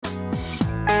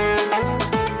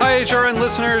HRN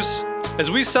listeners.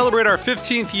 As we celebrate our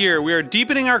 15th year, we are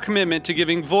deepening our commitment to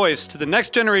giving voice to the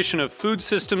next generation of food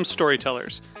systems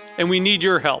storytellers, and we need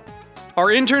your help. Our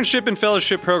internship and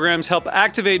fellowship programs help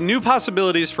activate new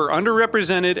possibilities for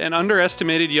underrepresented and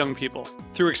underestimated young people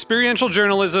through experiential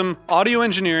journalism, audio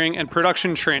engineering, and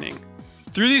production training.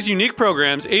 Through these unique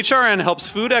programs, HRN helps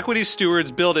food equity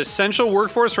stewards build essential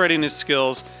workforce readiness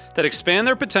skills that expand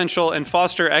their potential and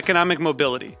foster economic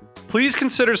mobility. Please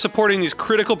consider supporting these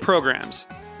critical programs.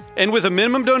 And with a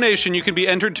minimum donation, you can be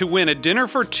entered to win a dinner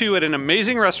for two at an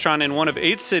amazing restaurant in one of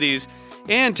 8 cities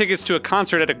and tickets to a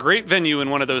concert at a great venue in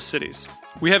one of those cities.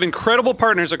 We have incredible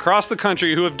partners across the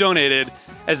country who have donated,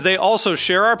 as they also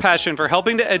share our passion for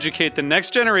helping to educate the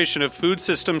next generation of food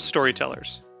systems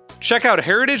storytellers. Check out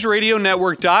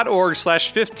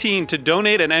heritageradionetwork.org/15 to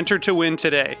donate and enter to win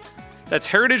today. That's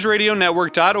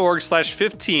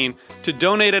heritageradionetwork.org/15 to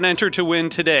donate and enter to win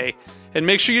today. And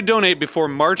make sure you donate before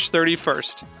March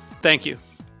 31st. Thank you.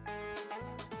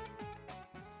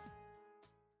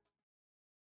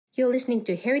 You're listening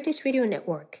to Heritage Radio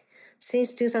Network.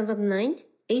 Since 2009,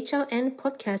 HRN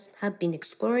podcasts have been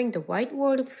exploring the wide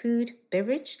world of food,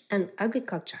 beverage, and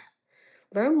agriculture.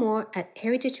 Learn more at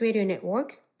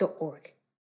heritageradionetwork.org.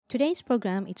 Today's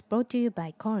program is brought to you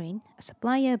by Korin, a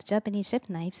supplier of Japanese chef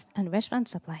knives and restaurant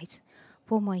supplies.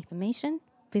 For more information,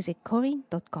 visit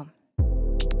korin.com.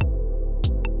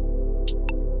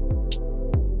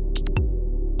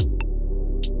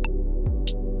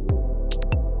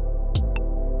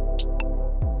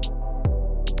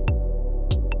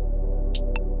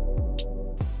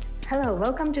 Hello,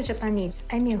 welcome to Japan Eats.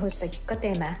 I'm your host Akiko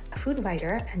Tema, a food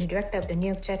writer and the director of the New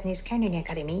York Japanese Culinary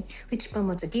Academy, which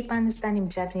promotes a deep understanding of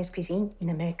Japanese cuisine in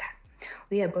America.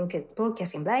 We are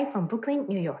broadcasting live from Brooklyn,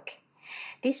 New York.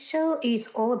 This show is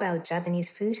all about Japanese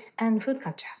food and food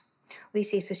culture. We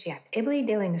see sushi at every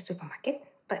day in the supermarket,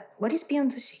 but what is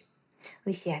beyond sushi?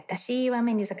 We see at dashi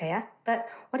ramen izakaya, but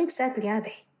what exactly are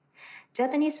they?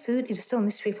 Japanese food is still a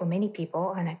mystery for many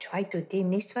people, and I try to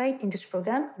demystify it in this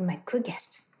program with my cool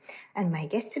guests. And my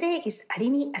guest today is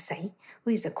Arimi Asai,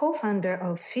 who is the co-founder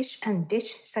of Fish and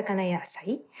Dish Sakanaya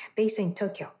Asai, based in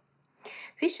Tokyo.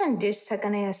 Fish and Dish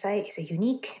Sakanaya Asai is a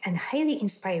unique and highly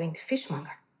inspiring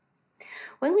fishmonger.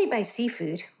 When we buy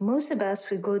seafood, most of us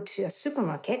will go to a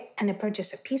supermarket and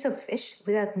purchase a piece of fish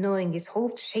without knowing its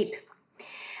whole shape.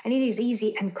 And it is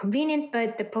easy and convenient,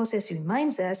 but the process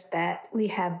reminds us that we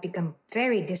have become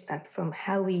very distant from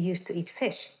how we used to eat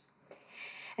fish.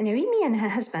 And Arimi and her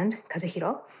husband,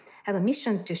 Kazuhiro, have a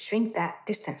mission to shrink that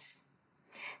distance.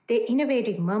 Their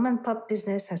innovative mom-and-pop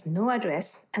business has no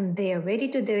address, and they are ready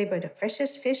to deliver the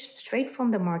freshest fish straight from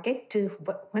the market to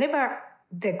wherever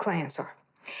their clients are.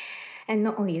 And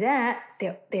not only that,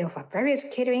 they offer various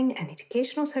catering and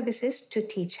educational services to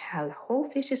teach how the whole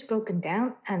fish is broken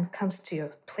down and comes to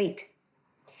your plate.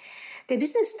 The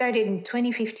business started in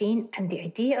 2015, and the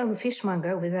idea of a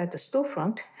fishmonger without a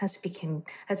storefront has become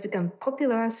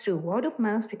popular through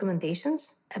word-of-mouth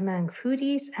recommendations among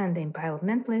foodies and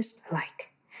environmentalists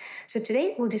alike. So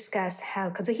today we'll discuss how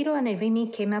Kazuhiro and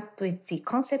Arimi came up with the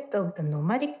concept of the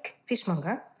Nomadic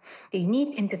fishmonger, the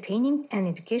unique entertaining and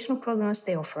educational programs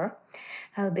they offer,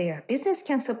 how their business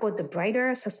can support the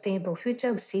brighter, sustainable future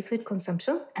of seafood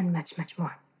consumption, and much, much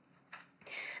more.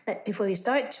 But before we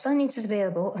start, Japan Eats is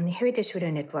available on the Heritage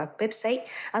Radio Network website,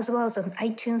 as well as on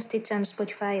iTunes, Stitcher, and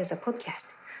Spotify as a podcast.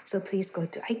 So please go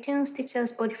to iTunes, Stitcher,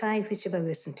 Spotify, whichever you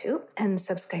listen to, and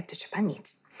subscribe to Japan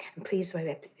Eats. And please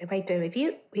write a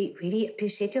review. We really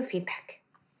appreciate your feedback.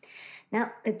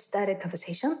 Now, let's start a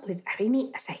conversation with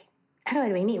Arimi Asai. Hello,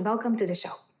 Arimi. Welcome to the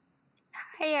show.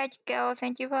 Hi, Akiko.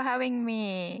 Thank you for having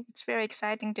me. It's very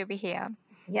exciting to be here.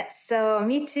 Yes, so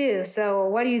me too. So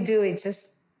what you do is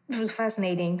just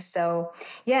fascinating. So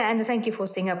yeah, and thank you for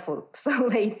staying up for so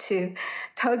late to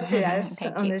talk to us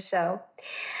on the show.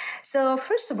 So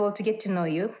first of all, to get to know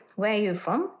you, where are you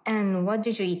from and what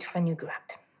did you eat when you grew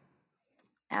up?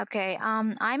 Okay,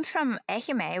 I'm from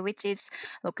Ehime, which is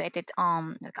located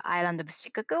on the island of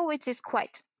Shikoku, which is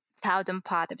quite southern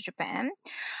part of Japan.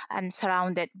 I'm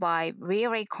surrounded by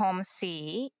really calm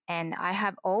sea, and I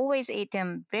have always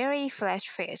eaten very fresh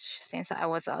fish since I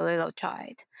was a little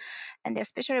child. And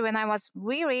especially when I was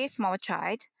really small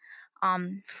child,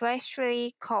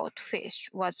 freshly caught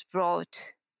fish was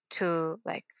brought to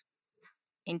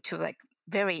into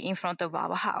very in front of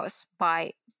our house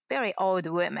by very old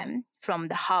women from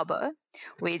the harbor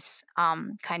with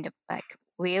kind of like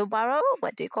wheelbarrow,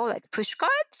 what do you call it, push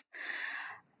cart.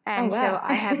 Oh, And so wow.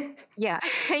 I have, yeah,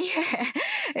 yeah,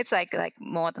 it's like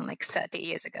more than like 30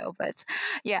 years ago. But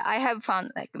yeah, I have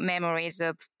found like memories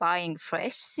of buying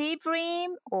fresh sea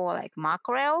bream or like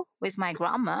mackerel with my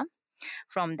grandma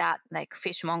from that like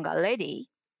fishmonger lady,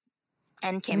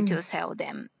 and came to sell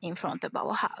them in front of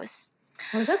our house.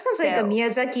 Oh, that sounds like a So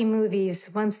Miyazaki movies,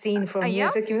 one scene from yeah,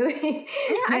 Miyazaki movie.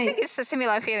 yeah, I think Right. it's a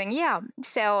similar feeling. Yeah.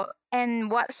 So,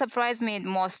 and what surprised me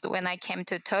most when I came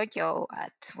to Tokyo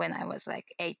at when I was like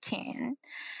 18,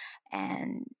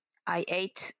 and I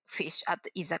ate fish at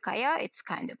the izakaya. It's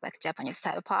kind of like Japanese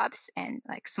style pubs and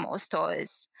like small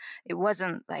stores. It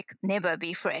wasn't like never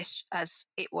be fresh as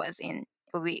it was in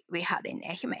we had in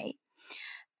Ehime.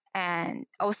 And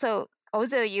also,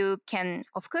 although you can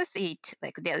of course eat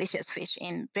like delicious fish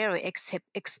in very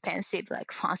expensive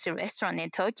like fancy restaurant in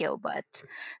Tokyo, but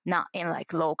not in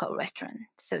like local restaurant.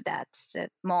 So that's the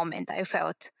moment I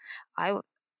felt I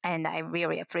and I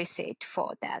really appreciate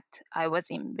for that. I was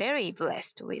in very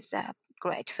blessed with a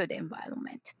great food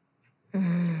environment.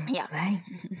 Yeah. Right.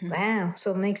 Wow.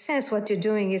 So it makes sense what you're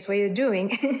doing is what you're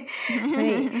doing.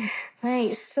 Right.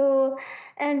 Right. So,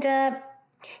 and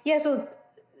yeah, so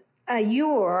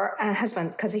your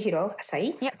husband, Kazuhiro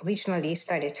Asai, Yep. originally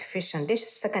started Fish and Dish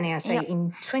Sakane Asai Yep.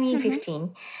 in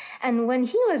 2015. And when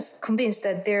he was convinced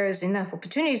that there's enough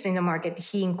opportunities in the market,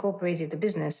 he incorporated the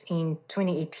business in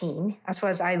 2018, as far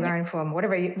as I learned from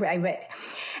whatever I read.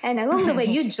 And along the way,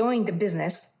 you joined the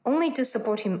business only to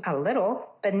support him a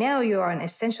little, but now you are an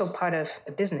essential part of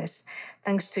the business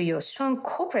thanks to your strong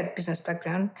corporate business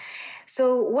background.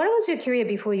 So, what was your career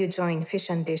before you joined Fish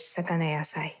and Dish Sakane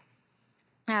Asai?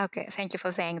 Okay, thank you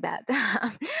for saying that.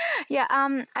 Yeah,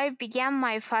 I began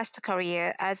my first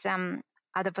career as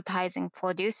advertising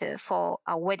producer for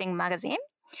a wedding magazine,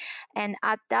 and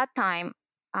at that time,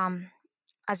 um,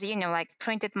 as you know, like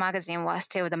printed magazine was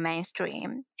still the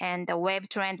mainstream, and the web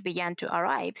trend began to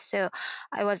arrive. So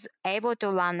I was able to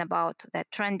learn about the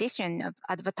transition of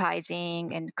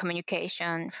advertising and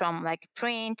communication from like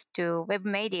print to web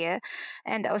media,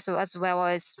 and also as well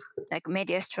as like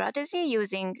media strategy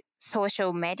using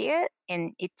social media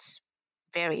in its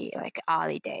very like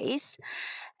early days.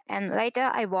 And later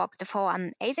I worked for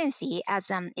an agency as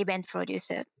an event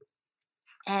producer,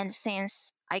 and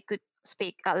since I could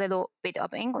speak a little bit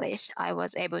of English, I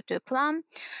was able to plan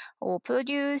or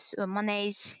produce or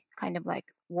manage kind of like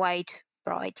wide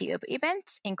variety of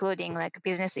events, including like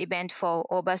business event for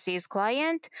overseas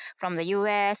client from the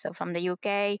US or from the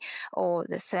UK, or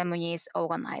the ceremonies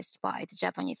organized by the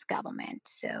Japanese government.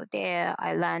 So there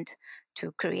I learned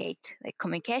to create like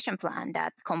communication plan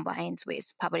that combines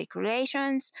with public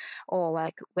relations or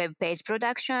like web page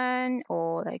production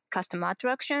or like customer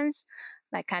attractions,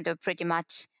 like kind of pretty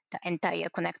much the entire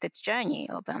connected journey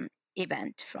of an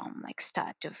event from like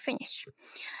start to finish.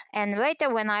 And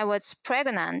later when I was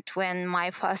pregnant, when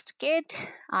my first kid,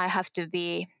 I have to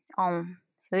be on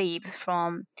leave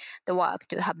from the work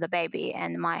to have the baby,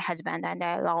 and my husband and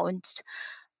I launched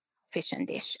Fish and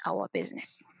Dish, our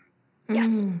business.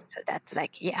 Yes. So that's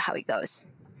like, yeah, how it goes.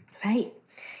 Right.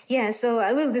 Yeah, so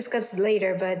I will discuss it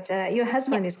later, but your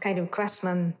husband Yeah. is kind of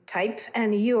craftsman type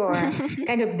and you are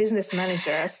kind of business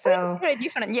manager. So, Very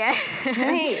different. Yeah.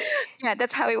 right, Yeah,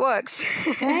 that's how it works.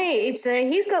 right. It's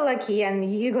he's got lucky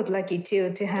and you got lucky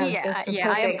too to have Yeah. the Yeah.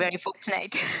 I am perfect. very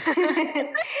fortunate.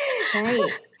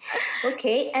 Right.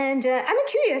 Okay. And I'm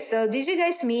curious though, did you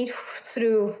guys meet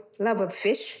through love of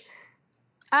fish?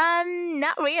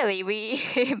 Not really. We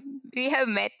we have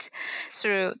met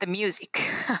through the music.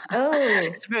 Oh,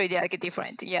 It's very like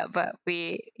different. Yeah, but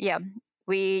we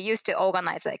used to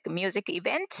organize like a music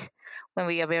event when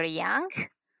we were very young.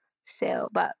 So,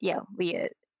 but yeah, we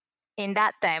in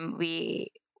that time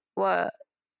we were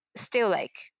still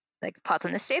like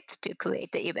partnership to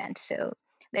create the event. So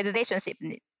the relationship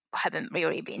haven't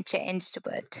really been changed,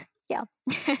 but yeah.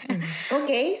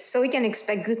 okay. So we can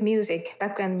expect good music,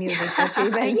 background music at your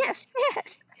events. Yes,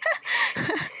 yes.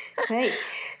 Right.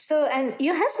 So, and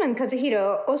your husband,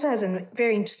 Kazuhiro, also has a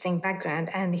very interesting background,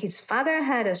 and his father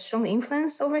had a strong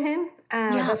influence over him.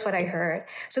 Yeah. That's what I heard.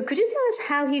 So, could you tell us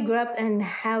how he grew up and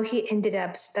how he ended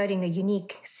up starting a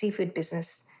unique seafood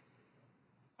business?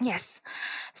 Yes.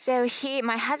 So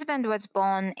my husband was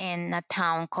born in a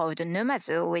town called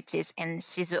Numazu, which is in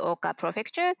Shizuoka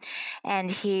Prefecture, and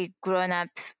he grown up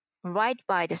right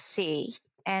by the sea.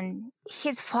 And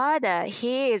his father,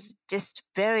 he is just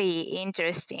very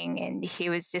interesting, and he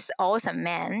was just awesome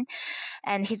man.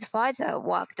 And his father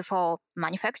worked for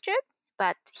manufacturer,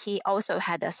 but he also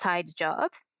had a side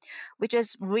job, which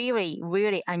was really,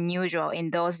 really unusual in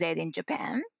those days in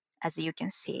Japan, as you can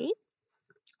see.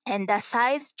 And the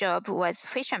side job was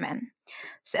fisherman.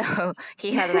 So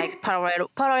he had like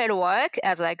parallel work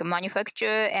as like a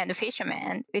manufacturer and a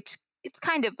fisherman, which it's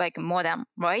kind of like modern,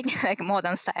 right? Like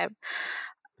modern style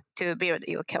to build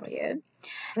your career.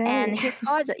 And Right. his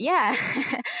father, yeah.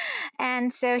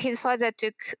 And so his father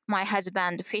took my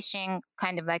husband fishing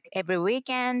kind of like every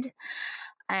weekend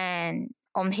and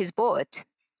on his boat.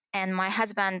 And my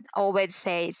husband always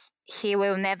says he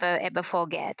will never ever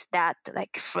forget that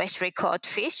like freshly caught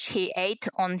fish he ate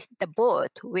on the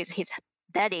boat with his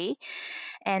daddy,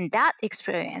 and that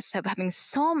experience of having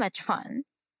so much fun.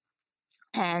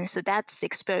 And so that's the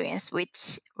experience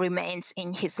which remains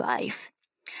in his life.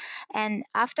 And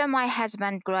after my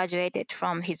husband graduated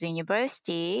from his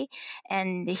university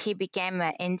and he became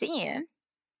an engineer,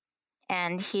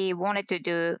 and he wanted to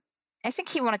do, I think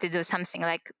he wanted to do something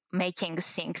like making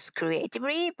things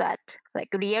creatively, but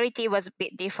like reality was a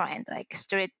bit different, like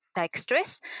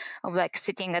stress of like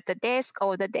sitting at the desk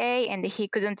all the day, and he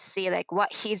couldn't see like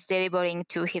what he's delivering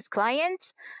to his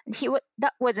clients. And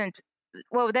that wasn't,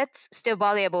 well, that's still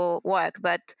valuable work,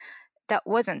 but that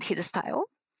wasn't his style.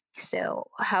 So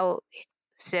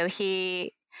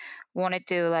he wanted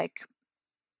to like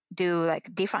do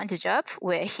like different job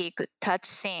where he could touch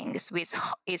things with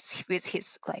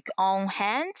his like own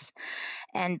hands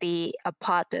and be a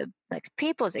part of like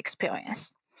people's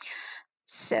experience.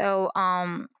 So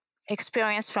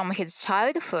experience from his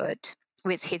childhood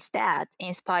with his dad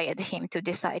inspired him to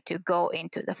decide to go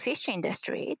into the fish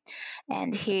industry,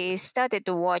 and he started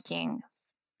working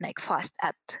like first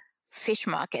at fish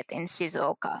market in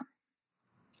Shizuoka.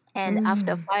 And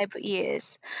after 5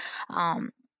 years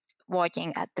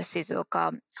working at the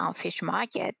Shizuoka fish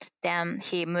market, then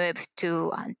he moved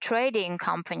to a trading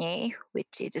company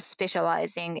which is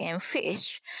specializing in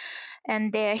fish.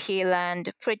 And there he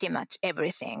learned pretty much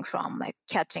everything from like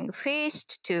catching fish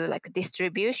to like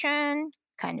distribution,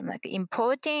 kind of like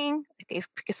importing, like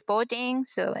exporting.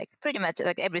 So like pretty much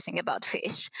like everything about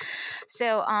fish.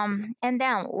 So and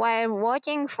then while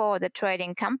working for the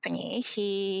trading company,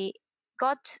 he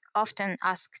got often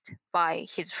asked by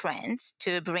his friends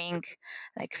to bring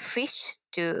like fish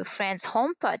to friends'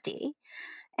 home party.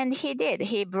 And he did.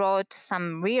 He brought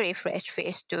some really fresh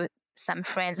fish to some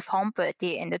friends' home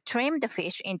party and trimmed the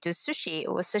fish into sushi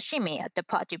or sashimi at the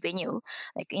party venue,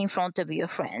 like in front of your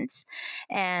friends.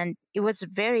 And it was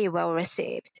very well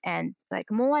received. And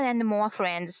like more and more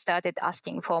friends started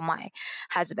asking for my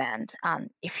husband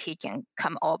if he can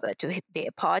come over to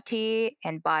their party,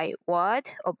 and by word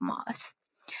of mouth.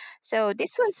 So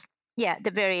this was, yeah,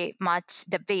 the very much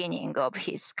the beginning of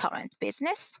his current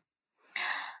business.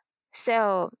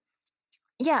 So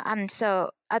yeah, so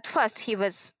at first he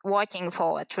was working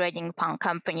for a trading pan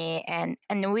company, and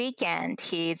on the weekend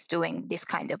he's doing this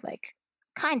kind of like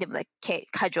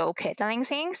casual catering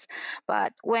things.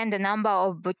 But when the number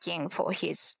of booking for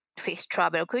his fish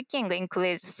travel cooking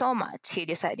increased so much, he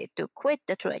decided to quit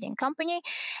the trading company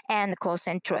and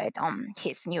concentrate on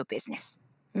his new business.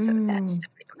 So that's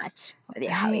pretty much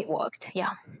how it worked.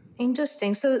 Yeah.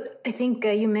 Interesting. So I think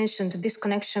you mentioned this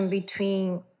connection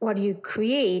between what you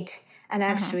create and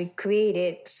actually create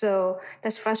it. So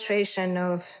that's frustration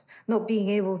of not being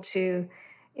able to,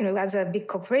 as a big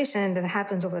corporation that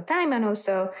happens all the time. And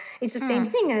also it's the same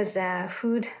thing as a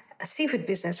seafood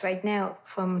business right now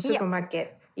from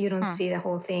supermarket. You don't see the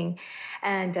whole thing.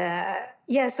 And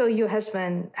so your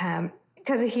husband,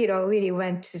 Kazuhiro really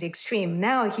went to the extreme.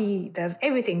 Now he does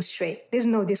everything straight. There's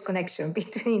no disconnection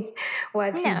between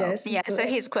what he does. Yeah, so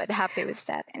he's quite happy with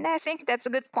that. And I think that's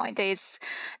a good point, is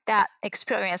that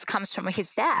experience comes from his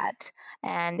dad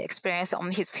and experience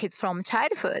on his from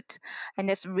childhood. And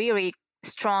that's really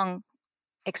strong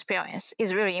experience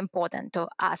is really important to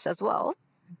us as well.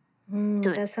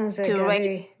 That sounds like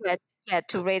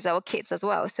to raise our kids as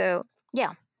well. So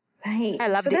yeah. Right. I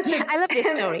love this. I love this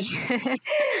story.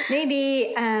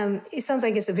 Maybe it sounds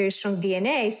like it's a very strong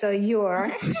DNA. So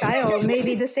your child may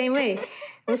be the same way.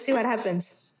 We'll see what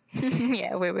happens.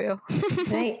 Yeah, we will.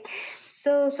 Right.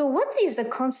 So what is the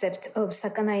concept of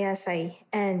Sakanaya Sai,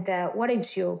 and what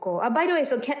is your goal? By the way,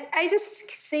 so can I just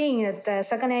saying that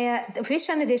the fish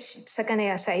and dish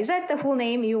Sakanaya Sai, is that the full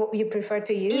name you prefer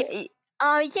to use?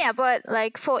 Yeah, but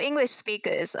like for English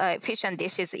speakers, fish and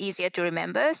dish is easier to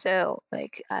remember. So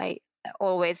like I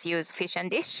always use fish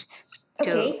and dish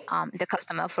to the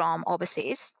customer from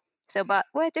overseas. So, but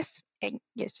we're just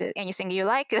anything you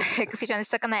like. Like fish and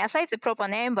sakanaya sai is a proper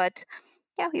name, but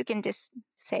yeah, you can just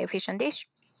say fish and dish.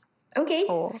 Okay.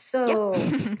 All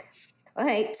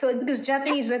right. So because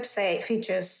Japanese website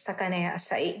features sakanaya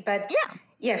sai, but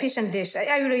Yeah, fish and dish.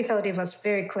 I really thought it was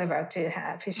very clever to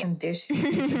have fish and dish.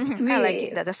 It's really, I like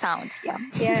it, the sound. Yeah.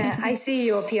 yeah, I see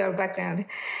your PR background.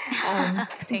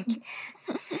 Thank you.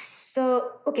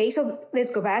 So, okay, so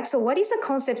let's go back. So, what is the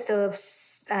concept of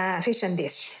fish and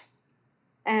dish?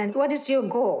 And what is your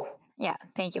goal? Yeah,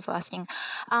 thank you for asking.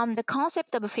 The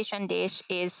concept of a fish and dish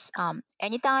is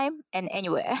anytime and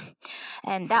anywhere.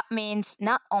 And that means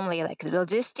not only like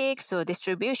logistics or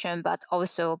distribution, but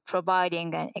also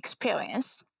providing an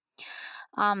experience.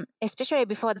 Especially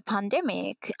before the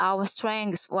pandemic, our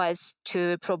strength was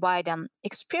to provide an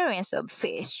experience of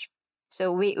fish.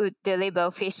 So we would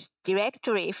deliver fish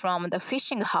directly from the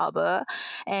fishing harbor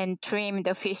and trim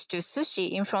the fish to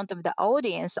sushi in front of the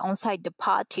audience outside the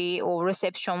party or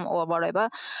reception or whatever,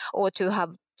 or to have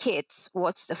kids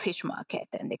watch the fish market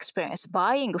and experience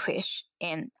buying fish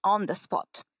in on the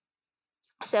spot.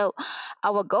 So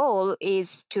our goal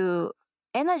is to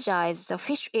energize the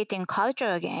fish eating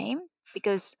culture again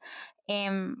because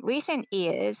in recent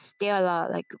years there are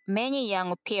like many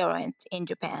young parents in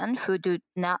Japan who do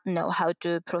not know how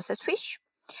to process fish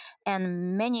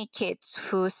and many kids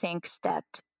who thinks that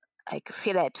like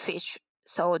fillet fish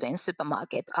sold in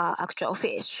supermarket are actual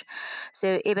fish.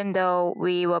 So even though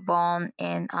we were born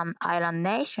in an island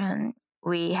nation,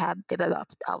 we have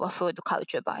developed our food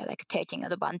culture by like taking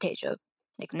advantage of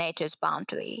like nature's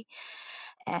boundary.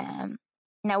 Um,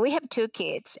 Now we have two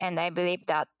kids, and I believe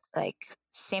that like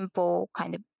simple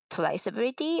kind of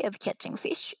traceability of catching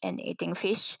fish and eating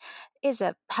fish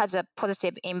has a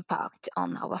positive impact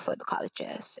on our food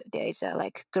culture. So there is a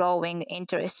like growing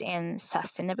interest in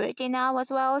sustainability now as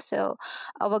well. So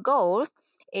our goal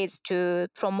is to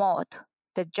promote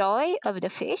the joy of the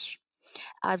fish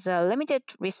as a limited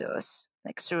resource,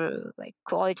 like through like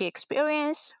quality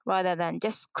experience rather than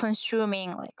just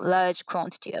consuming like large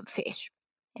quantity of fish.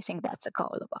 I think that's a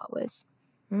goal of ours.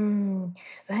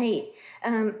 Right.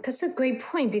 That's a great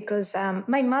point because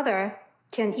my mother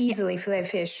can easily fillet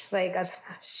fish, like as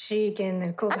she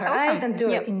can close That's her eyes awesome. and do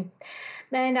Yep. it.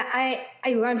 And I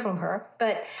learned from her,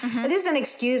 but this is an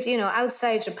excuse.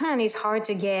 Outside Japan, it's hard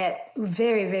to get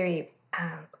very very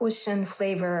ocean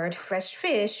flavored fresh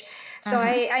fish. So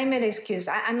I made an excuse.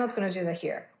 I'm not going to do that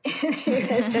here.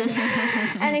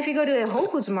 And if you go to a Whole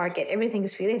Foods market, everything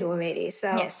is filleted already. So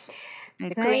Yes.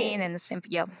 And the right. clean and the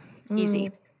simple. Yep.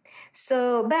 Easy.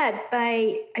 So, but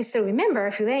I still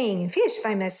remember filleting fish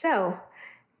by myself.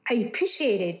 I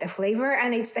appreciated the flavor,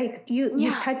 and it's like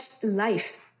you touched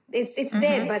life. It's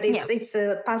dead, but it's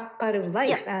a part of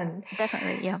life, and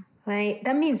Definitely. Yeah. right,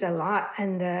 that means a lot.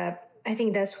 And I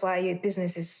think that's why your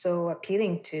business is so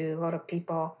appealing to a lot of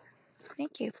people.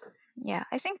 Thank you. Yeah,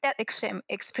 I think that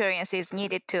experience is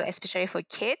needed too, especially for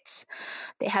kids.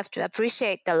 They have to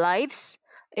appreciate the lives.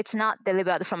 It's not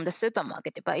delivered from the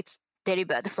supermarket, but it's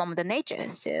delivered from the nature.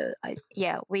 So,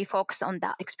 we focus on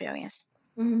that experience.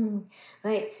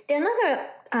 Right. The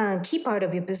another key part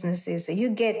of your business is you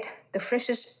get the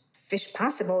freshest fish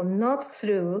possible, not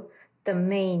through the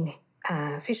main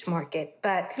fish market,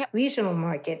 but regional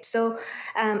market. So,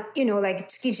 like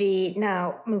Tsukiji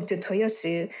now moved to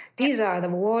Toyosu. These are the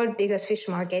world biggest fish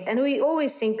market, and we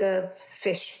always think of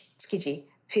fish, Tsukiji,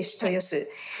 fish Toyosu.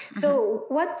 So,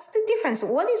 what's the difference?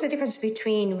 What is the difference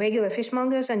between regular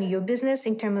fishmongers and your business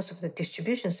in terms of the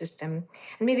distribution system?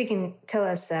 And maybe you can tell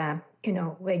us,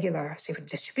 regular seafood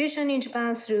distribution in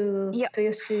Japan through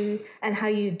Toyosu and how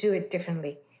you do it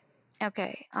differently.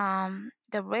 Okay.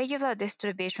 The regular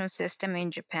distribution system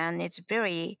in Japan is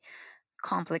very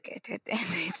complicated and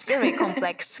it's very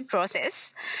complex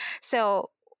process. So,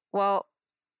 well,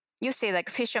 you see like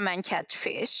fishermen catch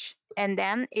fish and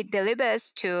then it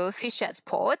delivers to fishers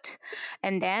port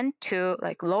and then to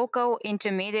like local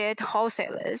intermediate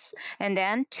wholesalers and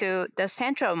then to the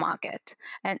central market.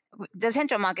 And the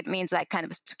central market means like kind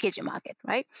of Tsukiji market,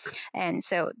 right? And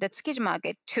so the Tsukiji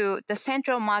market to the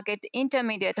central market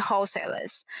intermediate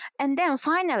wholesalers. And then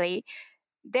finally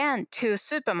then to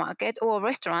supermarket or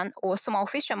restaurant or small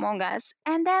fishmongers,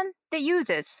 and then the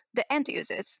users, the end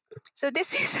users. So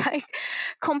this is like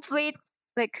complete,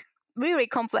 like really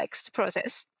complex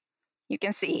process. You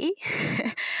can see,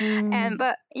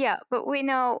 but we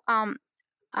know,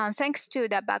 thanks to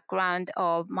the background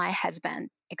of my husband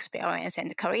experience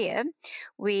and career,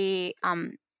 we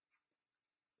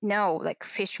know like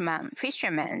fishermen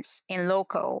in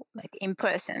local, like in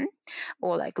person,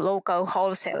 or like local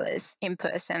wholesalers in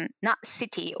person, not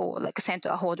city or like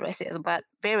central wholesalers, but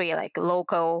very like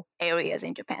local areas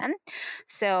in Japan.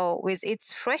 So with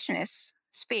its freshness,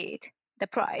 speed, the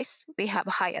price, we have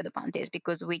high advantage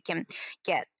because we can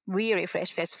get really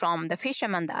fresh fish from the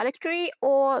fisherman directly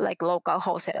or like local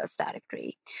wholesalers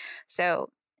directly. So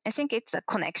I think it's a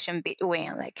connection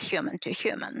between like human to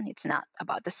human. It's not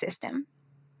about the system,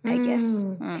 I guess.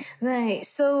 Right.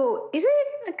 So is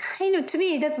it a kind of, to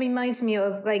me, that reminds me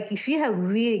of like if you have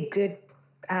really good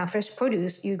fresh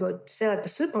produce, you go sell at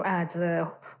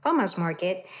the farmers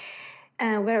market,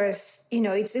 whereas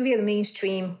it's real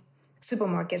mainstream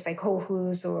supermarkets like Whole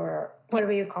Foods or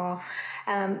whatever you call.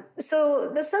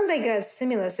 So that sounds like a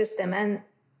similar system, and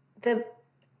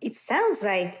it sounds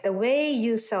like the way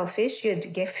you sell fish, you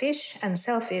get fish and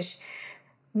sell fish,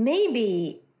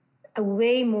 maybe a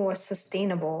way more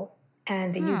sustainable,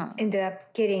 and you ended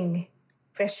up getting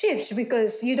fresh fish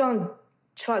because you don't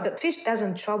the fish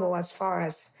doesn't travel as far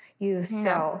as you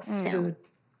sell through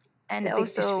and the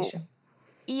also big distribution.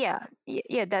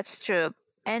 yeah, that's true.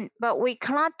 But we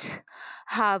cannot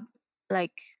have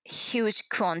like huge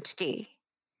quantity.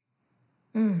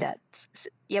 That's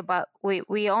but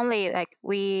we only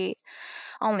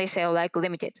sell like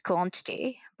limited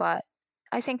quantity, but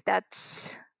I think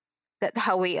that's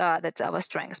how we are. That's our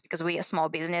strength because we are a small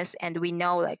business and we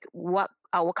know like what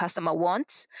our customer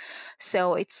wants,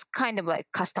 so it's kind of like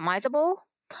customizable.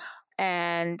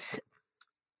 And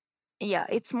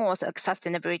it's more like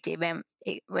sustainability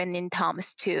when in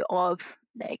terms to of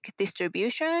like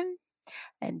distribution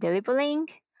and delivering,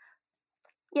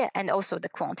 and also the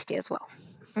quantity as well.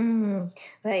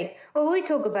 Right. Well, we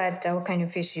talk about what kind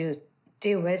of fish you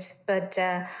deal with, but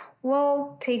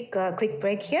we'll take a quick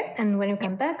break here, and when we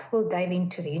come back, we'll dive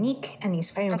into the unique and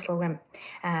inspiring program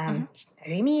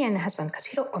Rimi and husband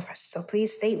Katsuhiro offers. So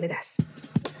please stay with us.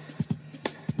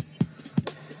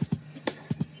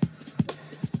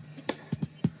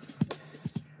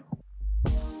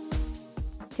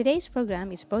 Today's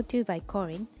program is brought to you by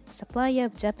Korin, a supplier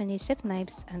of Japanese chef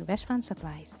knives and restaurant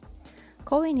supplies.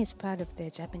 Korin is proud of their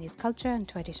Japanese culture and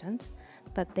traditions,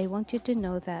 but they want you to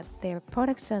know that their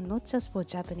products are not just for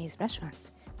Japanese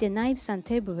restaurants. Their knives and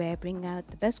tableware bring out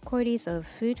the best qualities of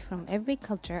food from every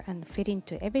culture and fit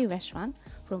into every restaurant,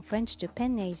 from French to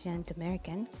Pan Asian to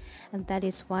American, and that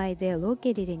is why they are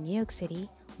located in New York City,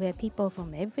 where people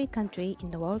from every country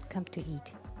in the world come to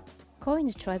eat.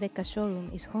 Korin's Tribeca showroom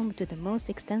is home to the most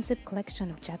extensive collection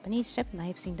of Japanese chef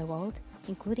knives in the world,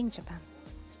 including Japan.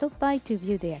 Stop by to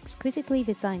view their exquisitely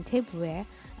designed tableware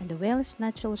and the rarest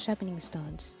natural sharpening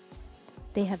stones.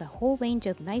 They have a whole range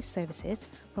of knife services,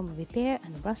 from repair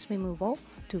and rust removal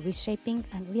to reshaping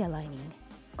and realigning.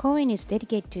 Korin is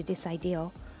dedicated to this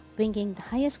ideal, bringing the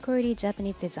highest quality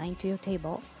Japanese design to your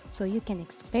table so you can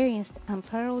experience the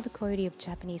unparalleled quality of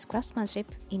Japanese craftsmanship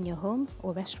in your home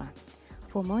or restaurant.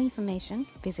 For more information,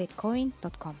 visit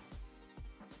korin.com.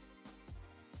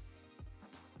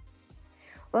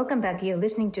 Welcome back. You're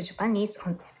listening to Japan Eats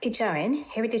on HRN,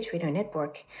 Heritage Radio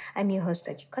Network. I'm your host,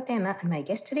 Akiko Katayama, and my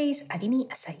guest today is Arimi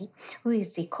Asai, who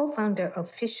is the co-founder of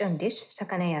Fish and Dish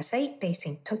Sakana Asai, based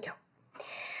in Tokyo.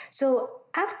 So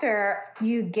after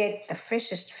you get the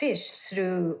freshest fish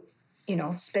through,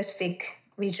 specific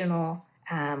regional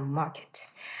market,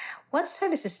 what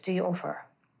services do you offer?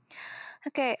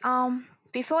 Okay.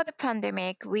 Before the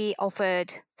pandemic, we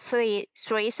offered three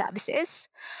services.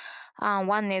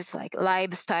 One is like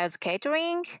lifestyle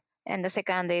catering, and the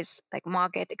second is like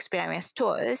market experience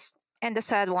tours, and the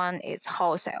third one is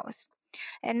wholesales.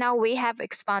 And now we have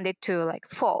expanded to like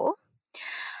 4.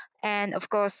 And of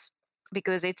course,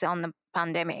 because it's on the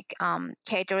pandemic,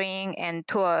 catering and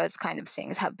tours kind of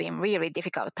things have been really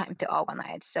difficult time to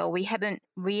organize. So we haven't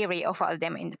really offered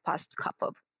them in the past couple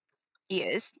of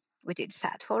years, which is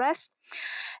sad for us.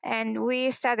 And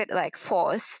we started like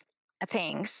 4th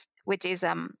things, which is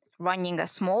running a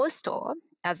small store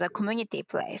as a community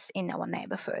place in our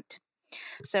neighborhood.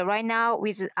 So right now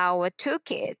with our 2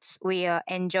 kids, we are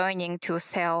enjoying to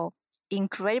sell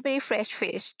incredibly fresh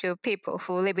fish to people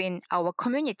who live in our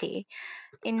community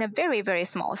in a very, very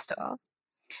small store.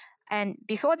 And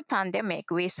before the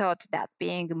pandemic, we thought that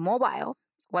being mobile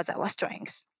was our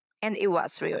strength. And it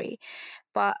was really.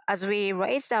 But as we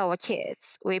raised our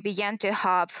kids, we began to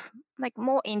have like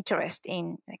more interest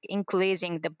in like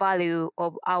increasing the value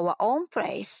of our own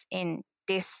place in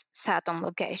this certain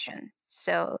location.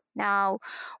 So now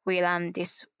we run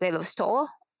this little store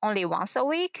only once a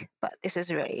week, but this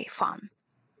is really fun.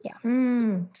 Yeah.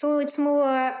 So it's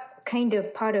more kind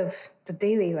of part of the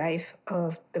daily life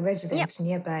of the residents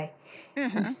nearby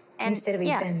instead of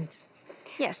events.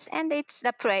 Yes, and it's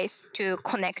the place to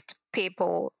connect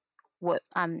people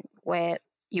where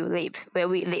you live, where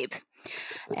we live,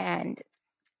 and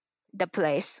the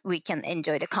place we can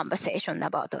enjoy the conversation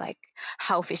about like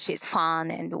how fish is fun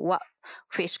and what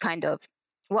kind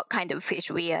of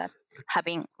fish we are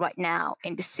having right now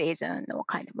in the season, or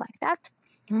kind of like that.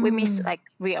 We miss like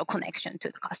real connection to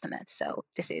the customers. So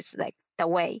this is like the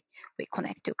way we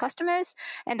connect to customers,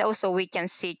 and also we can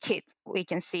see kids. We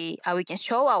can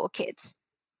show our kids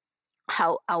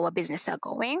how our business are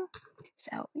going.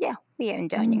 So yeah, we are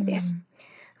enjoying this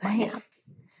right Right. now.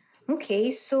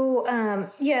 Okay, so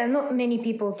not many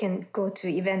people can go to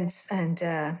events, and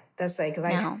that's like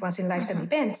No. once in lifetime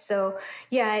event. So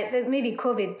maybe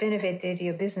COVID benefited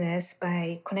your business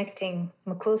by connecting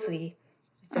more closely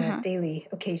with the daily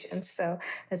occasions. So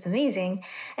that's amazing.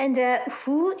 And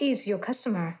who is your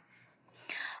customer?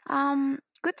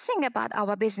 Good thing about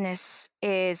our business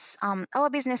is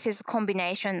a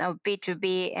combination of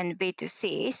B2B and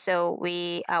B2C. So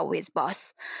we are with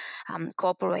both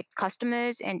corporate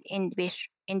customers and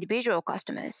individual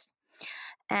customers.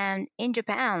 And in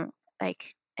Japan,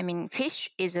 fish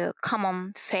is a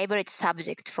common favorite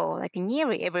subject for like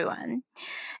nearly everyone.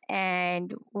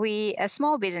 And we a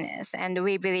small business, and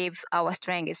we believe our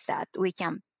strength is that we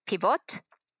can pivot.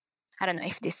 I don't know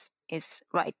if this is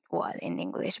right word in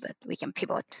English, but we can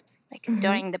pivot. Like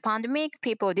during the pandemic,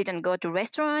 people didn't go to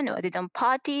restaurant or didn't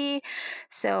party,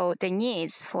 so the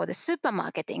needs for the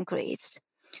supermarket increased.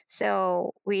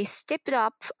 So we stepped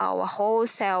up our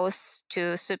wholesales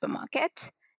to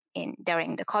supermarket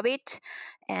during the COVID,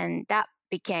 and that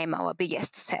became our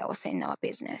biggest sales in our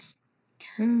business.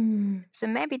 So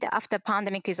maybe after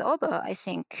pandemic is over, I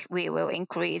think we will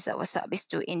increase our service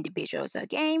to individuals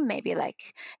again, maybe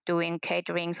like doing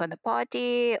catering for the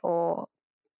party or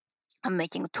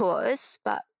making tours.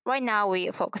 But right now we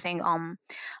are focusing on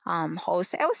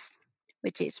wholesales,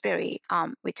 which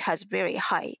has very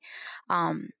high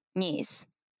needs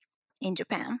in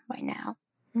Japan right now.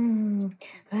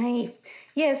 Right.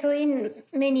 Yeah. So in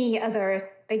many other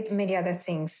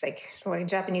things, like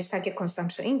Japanese sake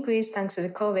consumption increased thanks to the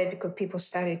COVID because people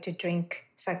started to drink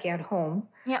sake at home.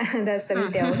 Yeah. That's the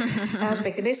retail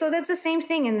aspect of it. So that's the same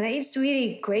thing, and it's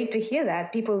really great to hear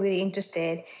that people are really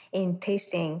interested in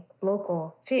tasting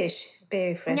local fish,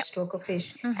 very fresh local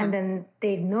fish, and then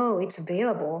they know it's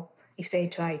available if they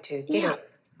try to get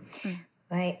it.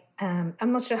 Right.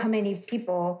 I'm not sure how many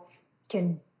people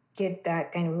can get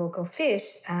that kind of local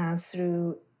fish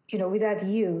through, without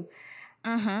you.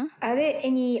 Are there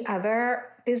any other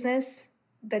business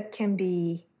that can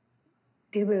be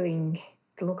delivering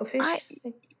the local fish? I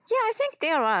think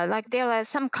there are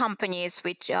some companies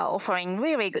which are offering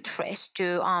really good fish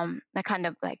to the kind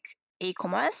of like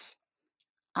e-commerce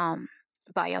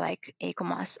via like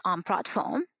e-commerce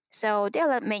platform. So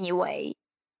there are many ways,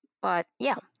 but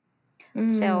yeah.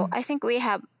 So I think we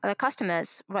have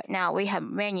customers right now. We have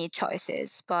many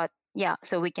choices, but yeah,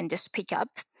 so we can just pick up.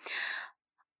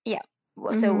 Yeah,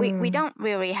 so we don't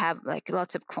really have like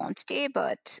lots of quantity,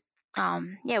 but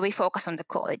we focus on the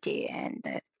quality and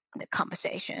the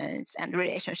conversations and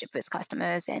relationship with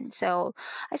customers. And so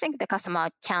I think the customer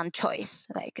can choose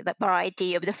like the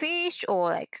variety of the fish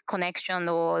or like connection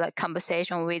or like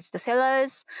conversation with the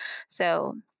sellers.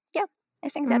 So yeah, I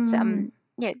think that's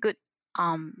good.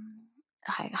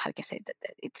 How can I say that?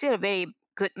 It's a very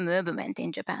good movement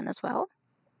in Japan as well.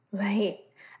 Right.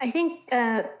 I think,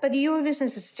 but your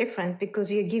business is different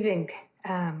because you're giving,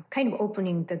 kind of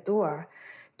opening the door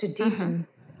to deepen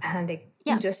the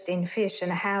interest in fish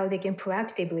and how they can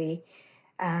proactively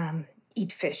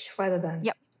eat fish rather than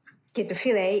get the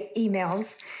fillet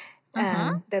emails,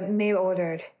 the mail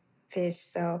ordered fish.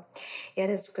 So, yeah,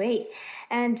 that's great.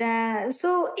 And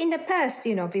so in the past,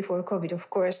 before COVID, of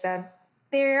course,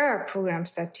 there are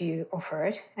programs that you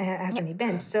offered as an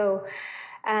event. So,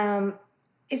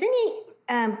 is any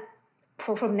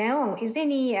from now on, is there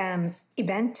any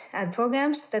event and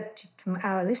programs that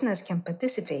our listeners can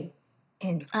participate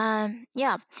in?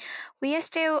 We are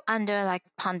still under like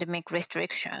pandemic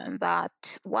restriction, but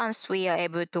once we are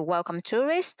able to welcome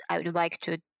tourists, I would like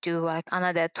to do like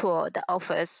another tour that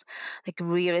offers like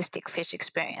realistic fish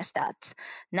experience that's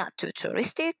not too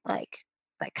touristic, like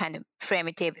kind of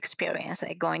primitive experience,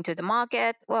 like going to the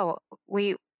market. Well,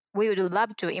 we would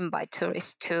love to invite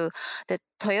tourists to the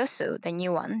Toyosu, the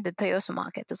new one, the Toyosu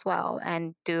market as well,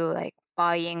 and do like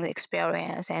buying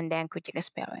experience and then cooking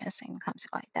experience and something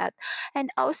like that. And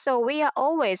also, we are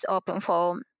always open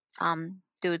for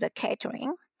do the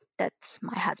catering. That's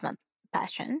my husband's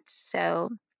passion. So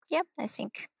yeah, I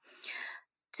think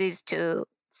these two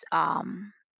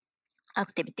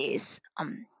activities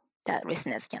that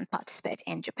listeners can participate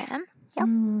in Japan. Yeah.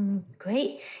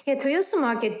 Great. Yeah, Toyosu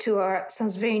Market tour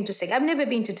sounds very interesting. I've never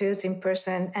been to Toyosu in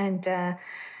person, and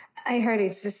I heard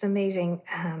it's just amazing.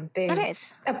 Very It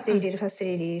is. updated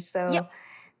facilities. So,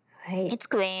 right. It's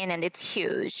clean and it's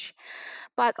huge,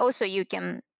 but also you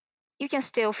can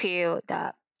still feel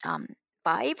the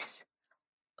vibes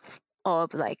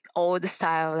of like old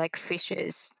style like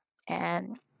fishes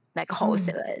and like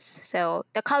wholesalers. So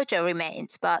the culture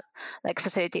remains, but like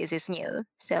facilities is new.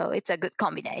 So it's a good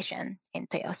combination in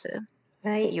Toyosu. So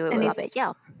Right. you will And love it. it's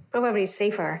Yeah. probably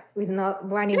safer with not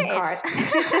running It cart.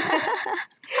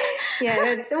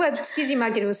 Yeah, Tsukiji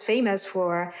Market was famous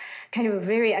for kind of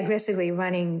very aggressively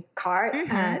running cart,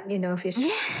 fish.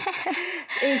 Yeah.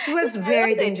 It was I very love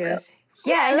it though. dangerous.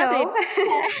 Yeah, I I love it. know.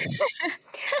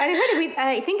 I heard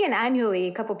I think annually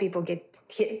a couple people get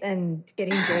hit and get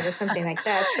injured or something like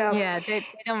that. So Yeah, they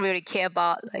don't really care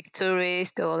about like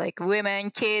tourists or like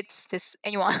women, kids, just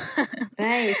anyone.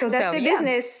 right, so that's So, the yeah.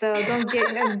 business. So don't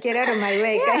get out of my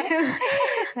way. Yeah.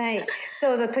 Right.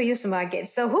 So the Toyosu market.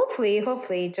 So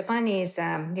hopefully Japan is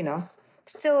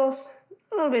still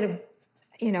a little bit of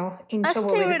in trouble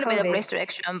Still a with little bit of COVID,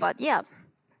 restriction, but yeah.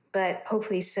 but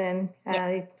hopefully soon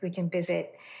we can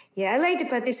visit. Yeah, I'd like to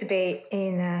participate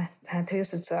in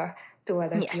Toyosu tour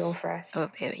that you Yes. offer us.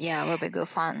 Will be good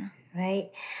fun.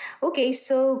 Right. Okay,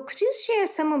 so could you share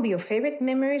some of your favorite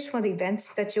memories from the events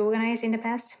that you organized in the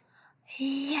past?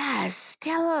 Yes,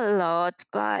 still a lot,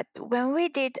 but when we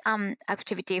did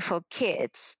activity for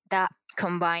kids that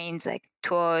combines like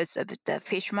tours of the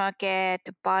fish market,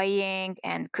 buying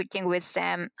and cooking with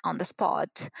them on the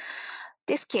spot,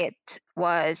 this kid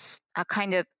was a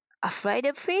kind of afraid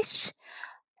of fish,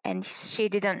 and she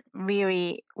didn't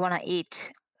really want to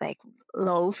eat like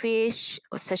raw fish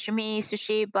or sashimi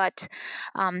sushi, but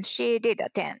she did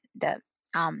attend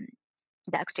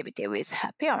the activity with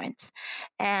her parents.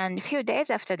 And a few days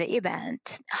after the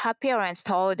event, her parents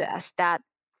told us that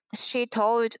she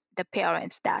told the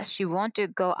parents that she wanted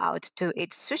to go out to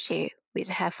eat sushi with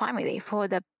her family for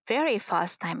the very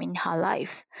first time in her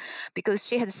life because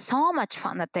she had so much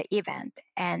fun at the event,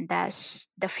 and that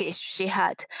the fish she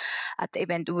had at the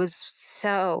event was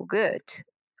so good.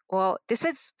 Well, this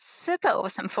was super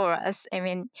awesome for us. I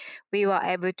mean, we were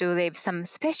able to live some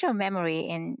special memory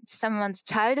in someone's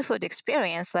childhood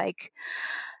experience, like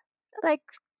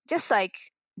just like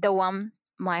the one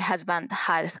my husband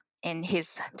had in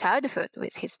his childhood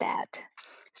with his dad.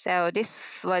 So this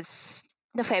was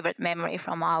the favorite memory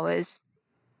from ours.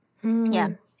 Yeah,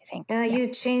 I think. Yeah. You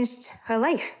changed her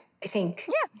life, I think.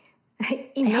 Yeah.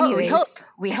 In many ways.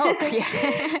 We hope.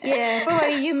 Yeah. Yeah,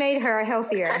 probably you made her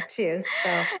healthier too. So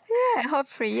Yeah,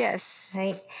 hopefully, yes.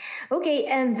 right. Okay,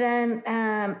 and then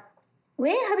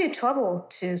where have you traveled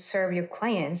to serve your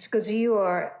clients? Because you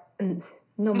are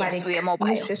nomadic. Yes, we are mobile.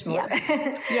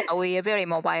 Yeah, we are very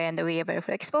mobile and we are very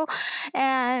flexible.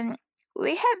 And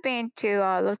we have been to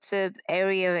lots of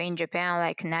area in Japan,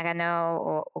 like Nagano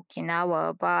or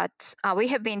Okinawa, but we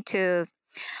have been to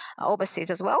overseas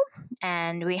as well.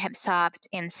 And we have served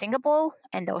in Singapore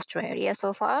and Australia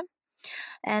so far.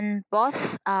 And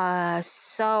both are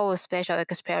so special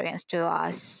experience to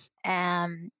us.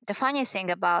 The funny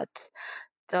thing about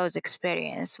those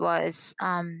experience was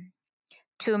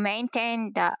to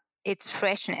maintain its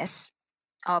freshness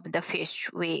of the fish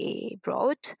we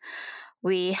brought.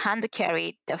 We hand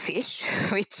carried the fish,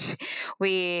 which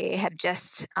we have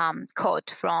just caught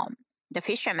from the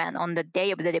fisherman on the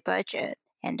day of the departure,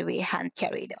 and we hand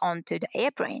carried onto the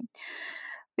airplane,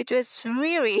 which was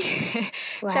really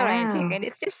challenging, and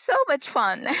it's just so much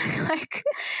fun. Like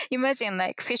imagine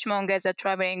like fishmongers are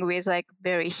traveling with like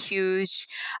very huge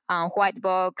white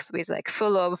box with like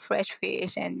full of fresh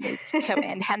fish, and it's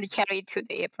and hand carried to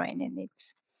the airplane, and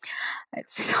it's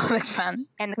so much fun,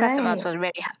 and the customers were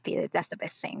very happy. That's the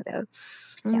best thing, though.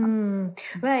 Yeah.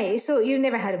 Right. So you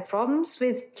never had problems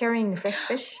with carrying fresh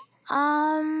fish?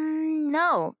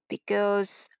 No,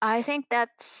 because I think that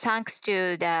thanks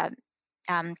to the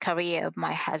career of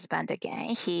my husband again,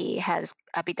 he has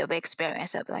a bit of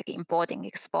experience of like importing,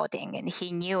 exporting, and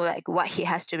he knew like what he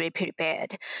has to be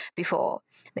prepared before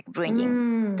like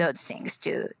bringing those things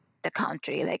to the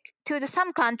country. Like to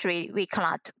some country, we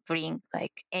cannot bring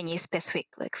like any specific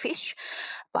like fish,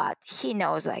 but he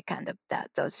knows like kind of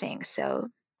those things. So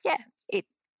yeah, it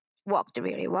worked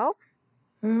really well.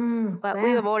 But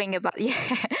we were worrying about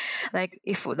like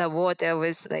if the water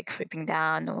was like dripping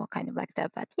down or kind of like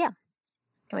that. But yeah,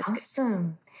 it was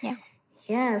awesome. Good. Yeah.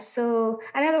 Yeah. So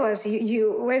in other words,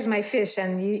 you where's my fish,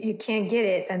 and you can't get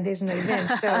it, and there's no event.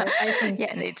 So I think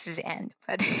yeah, it's the end.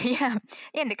 But yeah,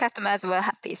 and the customers were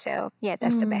happy. So yeah,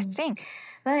 that's the best thing.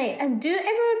 Right. And do you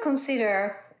ever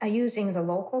consider using the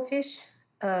local fish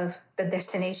of the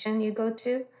destination you go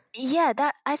to? Yeah,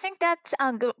 that I think that's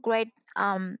a great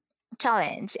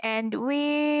challenge. And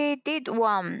we did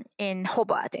one in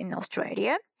Hobart in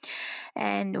Australia.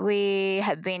 And we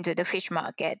have been to the fish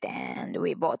market and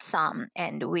we bought some,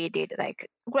 and we did like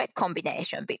great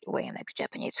combination between like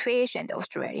Japanese fish and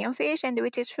Australian fish, and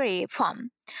which is very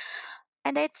fun.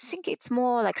 And I think it's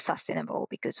more like sustainable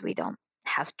because we don't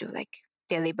have to like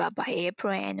deliver by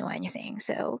airplane or anything.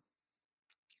 So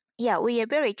yeah, we are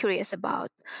very curious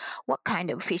about what kind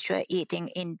of fish we're eating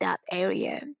in that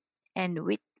area, and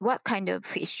with what kind of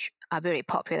fish are very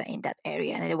popular in that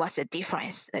area, and what's the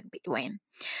difference like between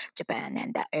Japan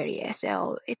and that area.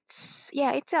 So it's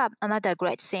another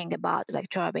great thing about like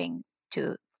traveling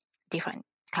to different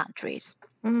countries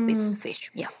with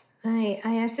fish. Yeah. I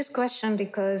asked this question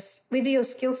because with your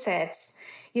skill sets,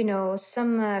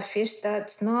 some fish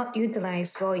that's not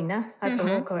utilized well enough at the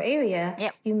local area,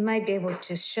 Yep. you might be able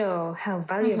to show how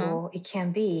valuable it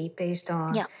can be based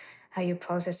on Yeah. how you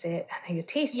process it and how you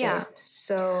taste Yeah. it.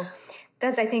 So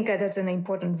I think that's an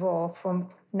important role from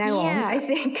now on. Yeah. I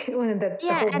think when the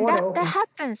Yeah, whole and model that opens.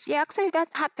 happens. Yeah, actually that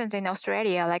happens in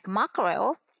Australia, like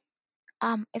mackerel.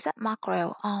 Is that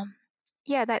mackerel?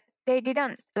 Yeah, that they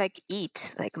didn't like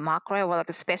eat like mackerel or like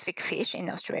a specific fish in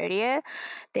Australia.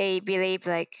 They believe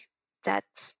like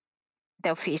that's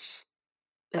the fish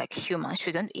like humans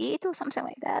shouldn't eat or something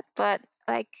like that. But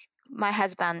like my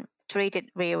husband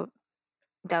treated the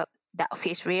that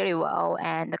fish really well,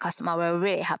 and the customer were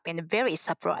really happy and very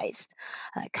surprised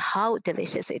like how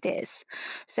delicious it is.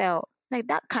 So like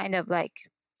that kind of like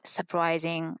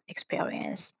surprising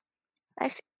experience,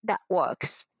 that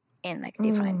works in like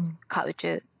different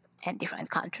culture and different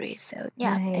countries. So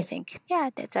yeah, I Right. think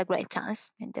that's a great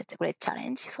chance and that's a great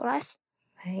challenge for us.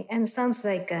 Right. And sounds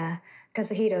like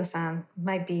Kazuhiro-san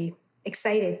might be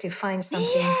excited to find something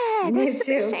Yeah, new that's a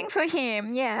big too. thing for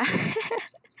him. Yeah.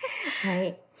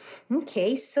 Right.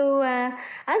 Okay. So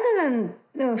other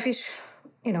than fish,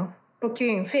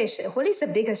 procuring fish, what is the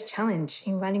biggest challenge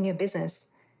in running your business?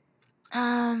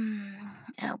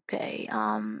 Okay.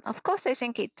 Of course, I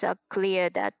think it's clear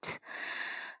that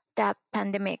that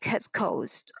pandemic has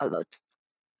caused a lot,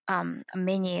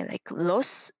 many like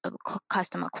loss of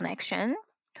customer connection.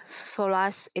 For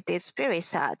us, it is very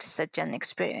sad. Such an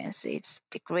experience is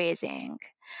decreasing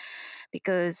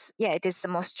because it is the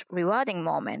most rewarding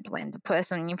moment when the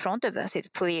person in front of us is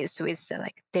pleased with the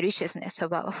like deliciousness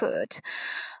of our food.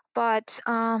 But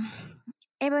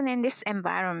even in this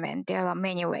environment, there are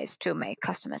many ways to make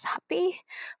customers happy.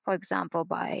 For example,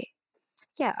 by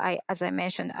as I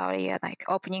mentioned earlier, like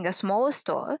opening a small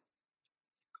store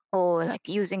or like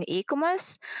using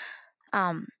e-commerce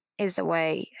is a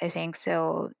way, I think.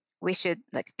 So we should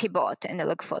like pivot and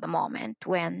look for the moment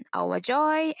when our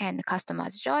joy and the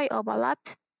customer's joy overlap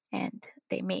and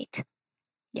they meet.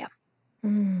 Yeah.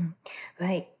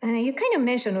 Right. And you kind of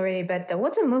mentioned already, but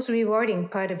what's the most rewarding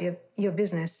part of your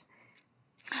business?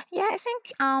 Yeah, I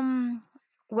think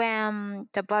when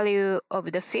the value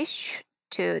of the fish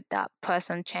to that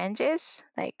person changes,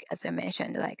 like as I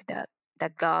mentioned, like the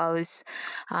girls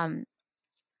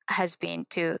has been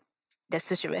to the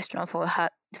sushi restaurant for her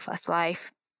first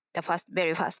life,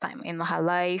 very first time in her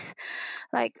life,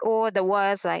 like, or the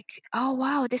words like, oh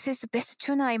wow, this is the best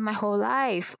tuna in my whole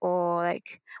life, or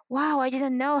like, wow, I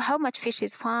didn't know how much fish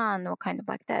is fun, or kind of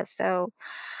like that. So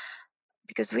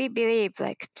because we believe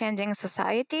like changing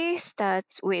society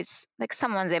starts with like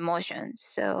someone's emotions.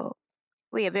 So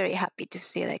we are very happy to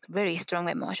see like very strong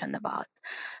emotion about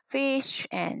fish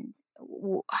and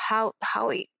how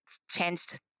it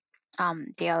changed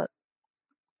their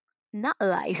not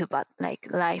life but like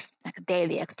life like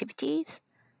daily activities.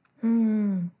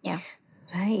 Yeah.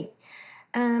 Right.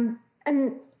 And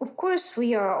of course,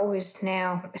 we are always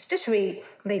now, especially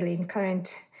lately in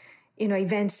current,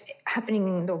 events happening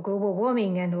in the global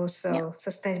warming and also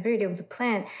sustainability of the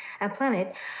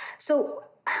planet. So,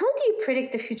 how do you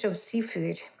predict the future of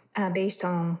seafood based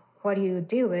on what you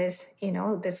deal with?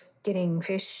 That's getting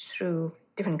fish through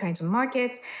different kinds of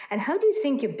markets. And how do you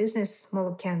think your business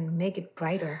model can make it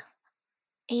brighter?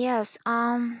 Yes.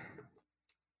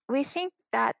 We think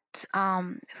that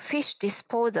fish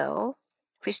disposal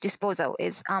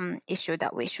is issue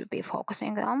that we should be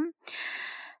focusing on,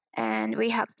 and we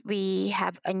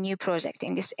have a new project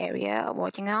in this area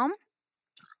working on.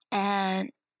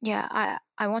 And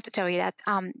I want to tell you that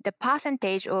the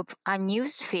percentage of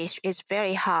unused fish is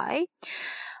very high.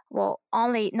 Well,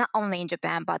 not only in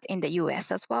Japan but in the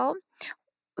US as well.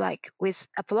 Like with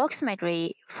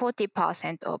approximately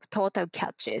 40% of total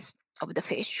catches of the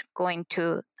fish going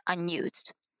to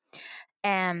unused.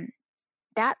 And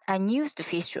that unused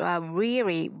fish are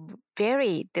really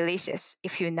very delicious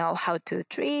if you know how to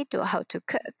treat or how to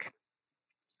cook.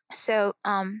 So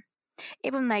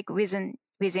even like within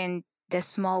the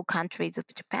small countries of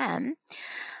Japan,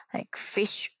 like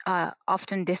fish are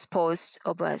often disposed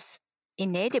of as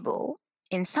inedible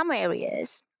in some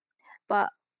areas, but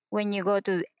when you go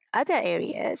to other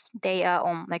areas, they are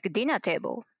on like a dinner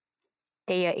table.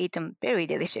 They are eaten very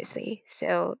deliciously.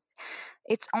 So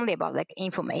it's only about like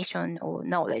information or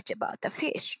knowledge about the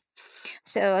fish.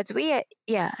 So as we are,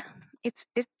 yeah,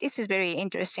 this is very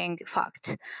interesting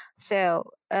fact.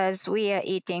 So as we are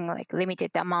eating like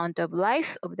limited amount of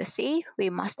life of the sea, we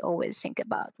must always think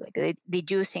about like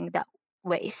reducing that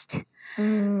waste. Well,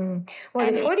 And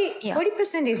the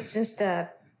 40% is just a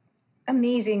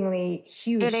amazingly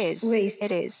huge it is. waste.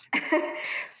 It is.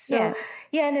 So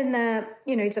yeah, and then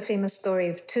it's a famous story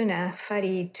of tuna,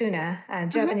 fatty tuna.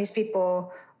 Japanese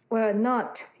people were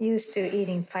not used to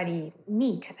eating fatty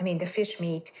meat. I mean, the fish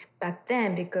meat back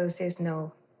then because there's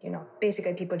no,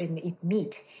 basically people didn't eat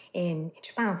meat in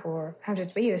Japan for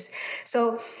hundreds of years.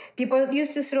 So people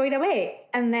used to throw it away,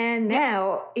 and then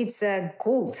now it's a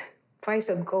price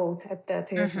of gold at the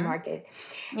Toyosu market,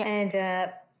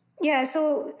 and. Yeah,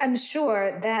 so I'm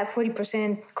sure that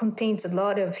 40% contains a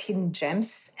lot of hidden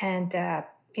gems, and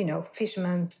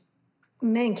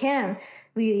men can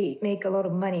really make a lot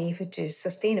of money, which is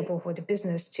sustainable for the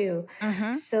business too.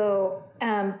 So,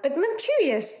 but I'm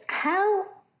curious,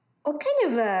 what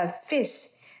kind of fish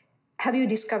have you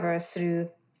discovered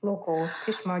through local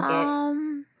fish market?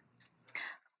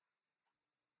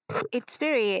 It's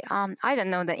very I don't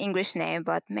know the English name,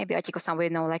 but maybe Akiko-san will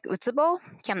know, like utsubo,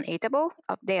 can eatable.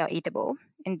 They are eatable,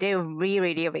 and they're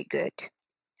really really good.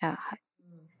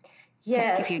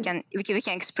 If you can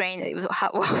explain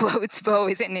what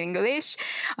utsubo is in English,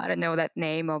 I don't know that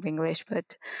name of English,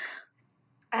 but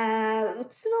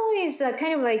Utsubo is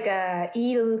kind of like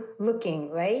eel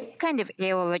looking, right? kind of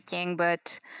eel looking,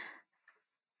 but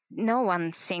no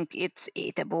one think it's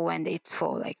eatable when it's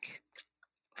for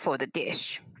the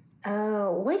dish.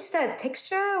 What's that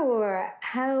texture, or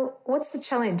what's the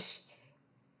challenge?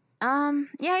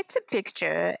 Yeah, it's a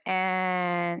picture,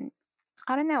 and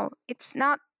I don't know. It's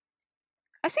not.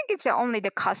 I think it's only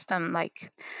the custom,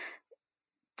 like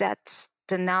that's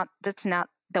not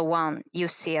the one you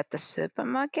see at the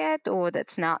supermarket, or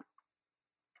that's not.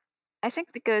 I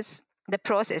think because the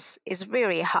process is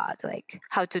really hard. Like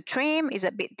how to trim is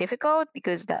a bit difficult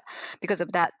because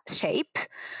of that shape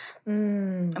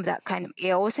of that kind of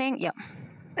eel thing. Yeah.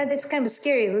 And it's kind of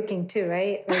scary looking too,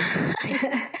 right?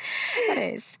 It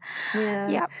is.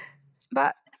 Yeah.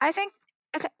 But I think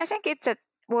it's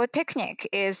technique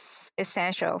is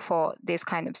essential for these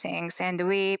kind of things, and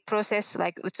we process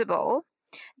like utsubo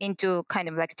into kind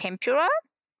of like tempura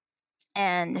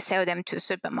and sell them to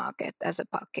supermarket as a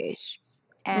package,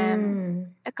 and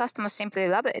the customers simply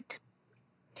love it.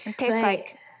 It tastes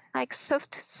like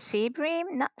soft sea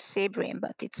bream, not sea bream,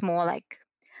 but it's more like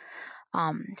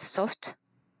soft.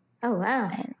 Oh wow!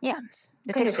 And yeah,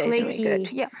 the kind texture of flaky. is really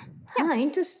good. Yeah.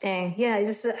 Interesting. Yeah,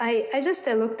 I just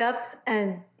looked up,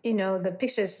 and the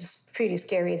picture is just pretty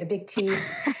scary. The big teeth.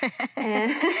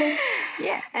 And,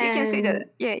 you can see that.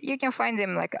 Yeah, you can find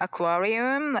them like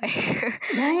aquarium, like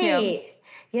right.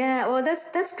 Yeah, well,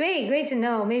 that's great. Great to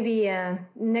know. Maybe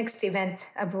next event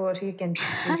abroad you can do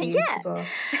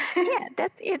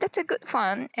that's a good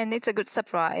fun, and it's a good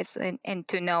surprise, and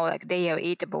to know like they are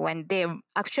eatable and they're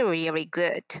actually really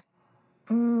good.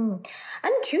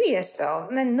 I'm curious though,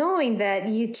 and knowing that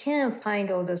you can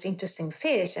find all those interesting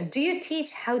fish, and do you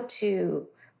teach how to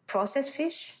process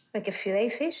fish, like a fillet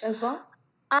fish as well?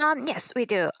 Yes, we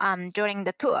do. During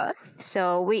the tour,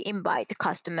 so we invite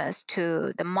customers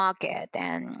to the market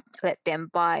and let them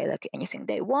buy like anything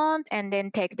they want, and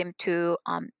then take them to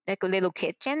like a little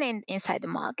kitchen inside the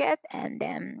market, and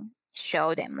then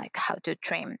show them like how to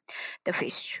trim the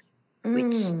fish,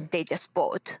 which they just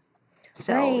bought.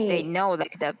 So they know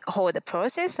like the whole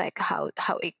process, like how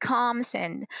it comes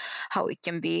and how it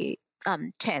can be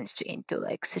changed into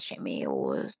like sashimi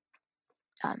or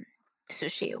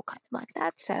sushi or kind of like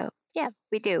that. So yeah,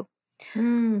 we do.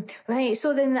 Right.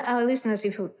 So then our listeners,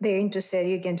 if they're interested,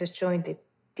 you can just join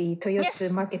the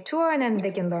Toyosu market tour, and then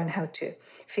they can learn how to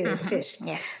fillet the fish.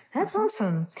 Yes. That's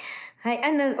awesome.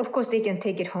 And then, of course, they can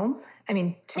take it home. I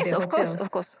mean, to the hotel.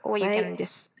 Of course. Or you can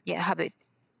just have it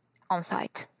on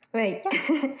site. Right.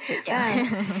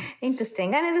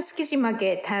 Interesting. And the Tsukiji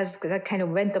market has that kind of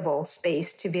rentable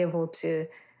space to be able to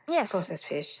process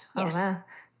fish. Yes. Oh, wow.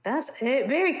 That's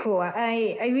very cool.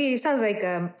 I really, sounds like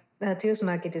the Toyosu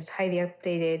market is highly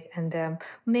updated and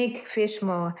make fish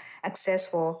more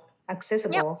accessible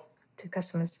to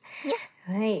customers. Yeah.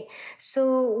 Right.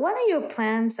 So what are your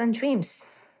plans and dreams?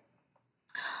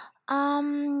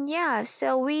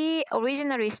 So we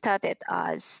originally started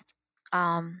as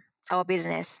our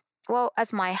business? Well,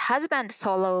 as my husband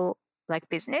solo like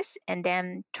business and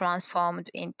then transformed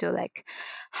into like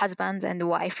husband and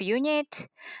wife unit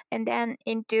and then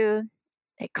into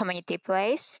a community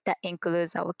place that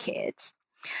includes our kids.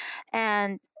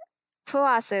 And for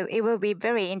us, it will be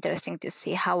very interesting to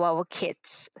see how our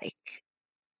kids like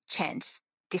change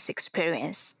this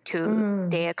experience to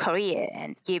their career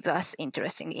and give us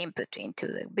interesting input into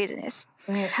the business.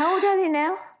 Right. How old are they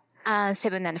now?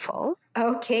 7 and 4.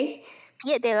 Okay.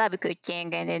 Yeah, they love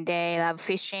cooking and then they love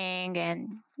fishing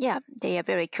and yeah, they are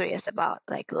very curious about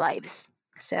like lives.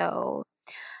 So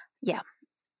yeah,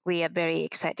 we are very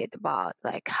excited about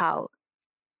like how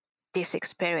this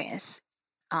experience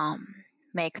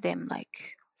make them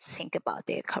like think about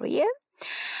their career.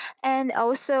 And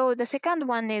also the second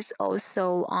one is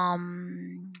also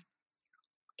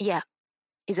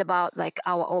is about like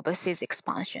our overseas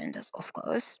expansion, of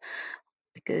course,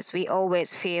 because we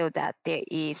always feel that there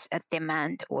is a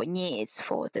demand or needs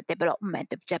for the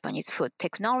development of Japanese food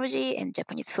technology and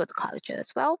Japanese food culture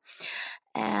as well.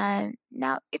 And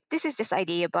now this is just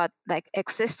idea about like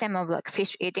ecosystem of like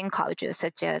fish eating culture,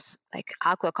 such as like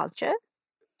aquaculture,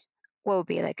 will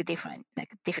be like different, like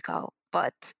difficult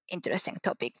but interesting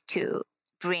topic to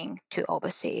bring to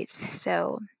overseas.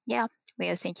 So yeah, we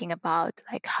are thinking about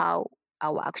like how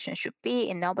our action should be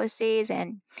in overseas,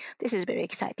 and this is very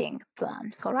exciting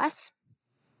plan for us.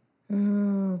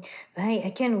 Right.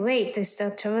 I can't wait to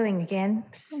start traveling again.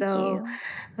 Thank you.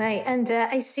 Right. And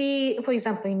I see, for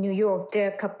example, in New York,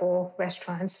 there are a couple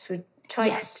restaurants who try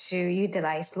Yes. to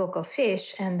utilize local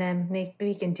fish, and then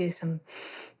we can do some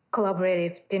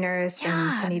collaborative dinners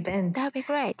and some events. That'd be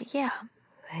great. Yeah.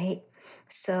 Right.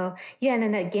 So yeah, and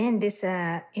then again, this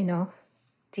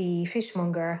the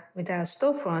fishmonger with a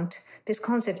storefront, this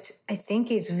concept I think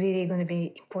is really going to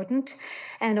be important,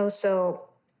 and also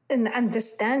in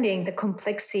understanding the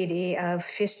complexity of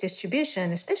fish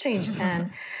distribution, especially in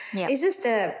Japan. Yeah. It's just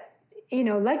that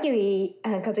luckily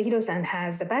Kazuhiro-san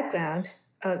has the background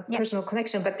of personal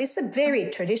connection, but it's a very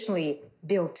traditionally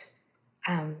built.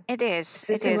 It is.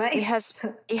 system, right?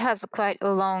 It has quite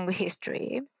a long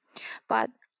history, but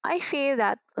I feel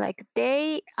that like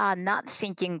they are not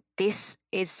thinking this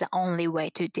is the only way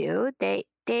to do.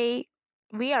 They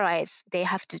realize they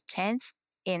have to change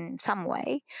in some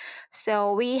way.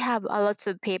 So we have a lot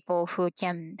of people who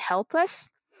can help us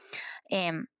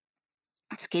in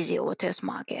Tsukiji or Toyosu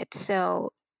market.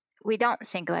 So we don't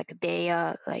think like they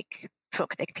are like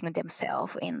protecting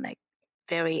themselves in like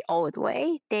very old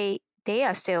way. They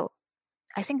are still,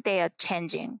 I think they are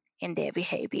changing in their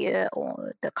behavior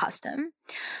or the custom.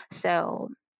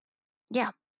 So yeah,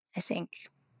 I think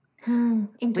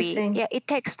Interesting. it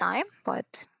takes time,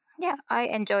 but yeah, I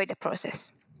enjoy the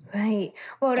process. Right.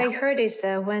 What I heard is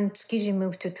that when Tsukiji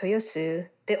moved to Toyosu,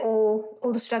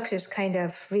 all the structures kind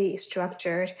of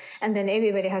restructured, and then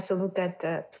everybody has to look at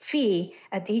the fee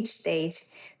at each stage.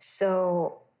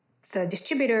 So the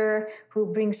distributor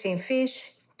who brings in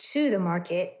fish to the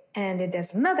market, and then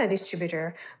there's another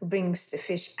distributor who brings the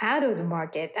fish out of the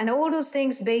market, and all those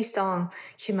things based on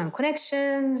human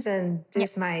connections. And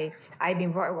I've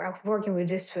been working with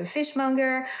this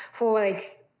fishmonger for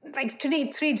like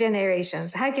three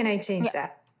generations. How can I change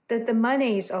that? The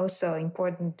money is also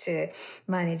important to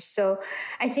manage. So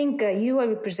I think you are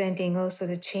representing also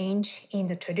the change in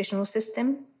the traditional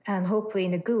system, and hopefully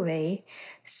in a good way.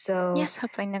 So yes,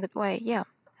 hopefully in a good way. Yeah.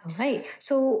 All right.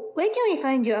 So where can we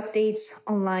find your updates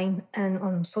online and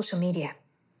on social media?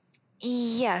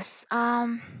 Yes.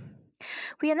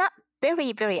 We are not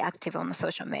very, very active on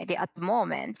social media at the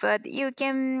moment, but you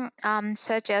can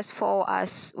search us for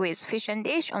us with Fish and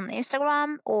Dish on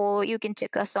Instagram, or you can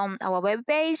check us on our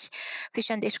webpage,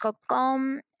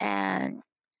 fishanddish.com. And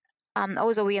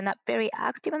also, we are not very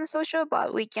active on social,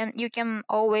 but you can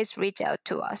always reach out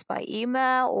to us by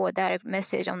email or direct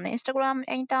message on Instagram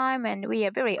anytime, and we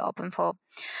are very open for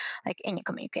like any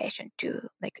communication to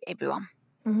like everyone.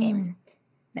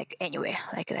 Like anywhere,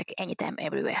 like anytime,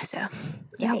 everywhere. So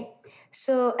yeah. Right.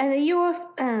 So and your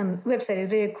website is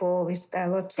very cool with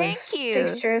lots of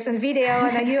pictures and video,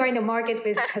 and you are in the market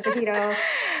with Kazuhiro.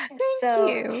 Thank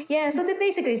you. Yeah, so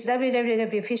basically it's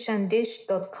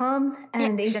www.fishanddish.com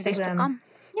and Instagram.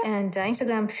 Yep. And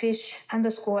Instagram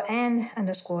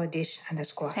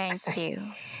fish_and_dish_. Thank you.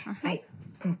 Right.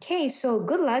 Okay, so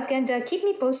good luck and keep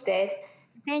me posted.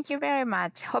 Thank you very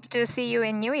much. Hope to see you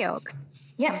in New York.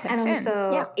 Yeah, and soon. also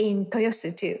in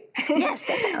Toyosu too. Yes,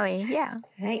 definitely. Yeah.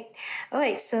 Right. All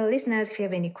right. So, listeners, if you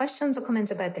have any questions or comments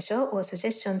about the show or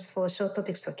suggestions for show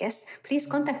topics or guests, please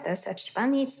contact us at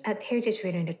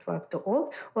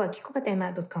japaneats@heritageradionetwork.org or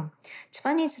kikokatema.com.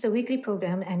 Japan Eats is a weekly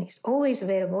program and is always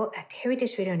available at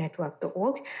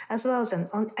heritageradionetwork.org as well as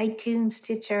on iTunes,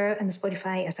 Stitcher, and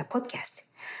Spotify as a podcast.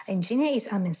 Engineer is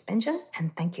Amen Spenjan,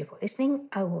 and thank you for listening.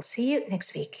 I will see you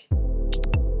next week.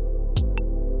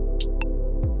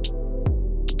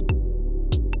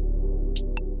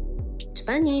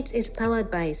 Japan Eats is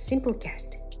powered by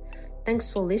Simplecast.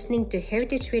 Thanks for listening to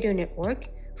Heritage Radio Network,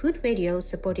 food radio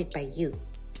supported by you.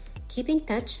 Keep in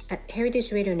touch at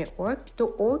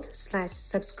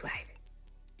heritageradionetwork.org/subscribe.